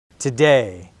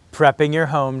Today, prepping your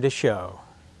home to show.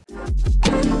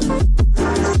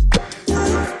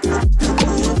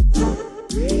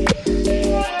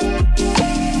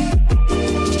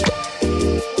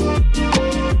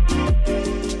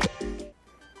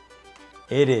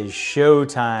 It is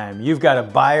showtime. You've got a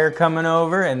buyer coming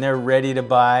over and they're ready to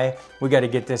buy. We got to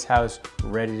get this house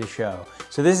ready to show.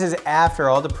 So this is after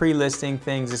all the pre-listing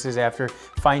things. This is after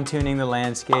fine-tuning the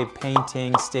landscape,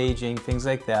 painting, staging, things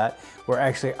like that. We're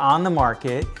actually on the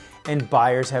market and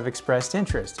buyers have expressed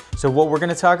interest. So what we're going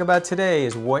to talk about today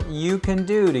is what you can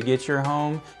do to get your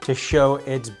home to show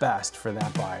its best for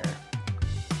that buyer.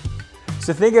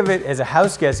 So think of it as a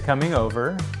house guest coming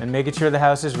over and making sure the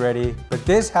house is ready, but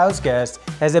this house guest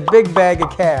has a big bag of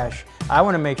cash. I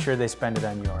want to make sure they spend it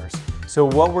on yours. So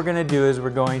what we're going to do is we're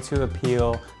going to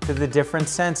appeal to the different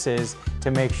senses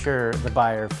to make sure the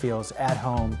buyer feels at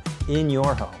home in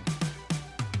your home.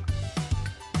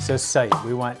 So sight,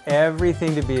 we want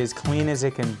everything to be as clean as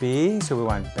it can be. So we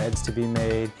want beds to be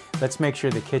made. Let's make sure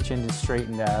the kitchen is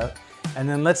straightened out. And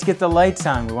then let's get the lights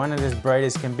on. We want it as bright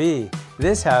as can be.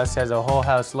 This house has a whole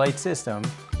house light system.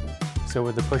 So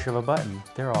with the push of a button,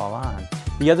 they're all on.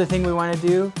 The other thing we want to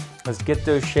do, let's get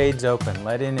those shades open.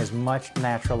 Let in as much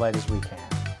natural light as we can.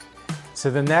 So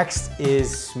the next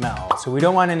is smell. So we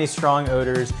don't want any strong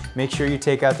odors. Make sure you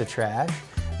take out the trash.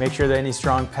 Make sure that any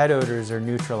strong pet odors are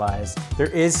neutralized.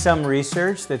 There is some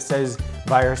research that says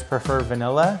buyers prefer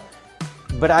vanilla,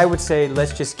 but I would say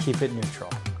let's just keep it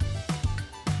neutral.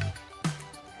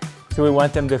 So we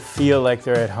want them to feel like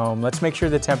they're at home. Let's make sure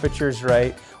the temperature is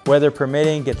right. Weather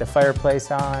permitting, get the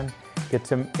fireplace on, get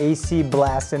some AC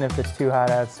blasting if it's too hot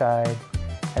outside.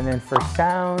 And then for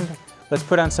sound, let's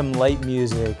put on some light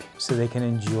music so they can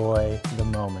enjoy the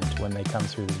moment when they come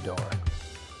through the door.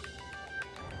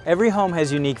 Every home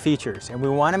has unique features and we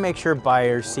want to make sure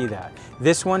buyers see that.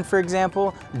 This one, for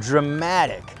example,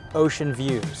 dramatic ocean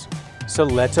views. So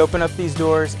let's open up these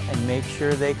doors and make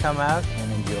sure they come out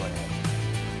and enjoy it.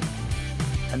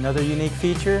 Another unique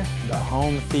feature, the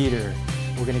home theater.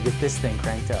 We're gonna get this thing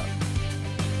cranked up.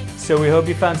 So we hope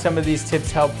you found some of these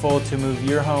tips helpful to move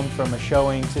your home from a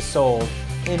showing to sold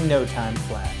in no time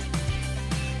flat.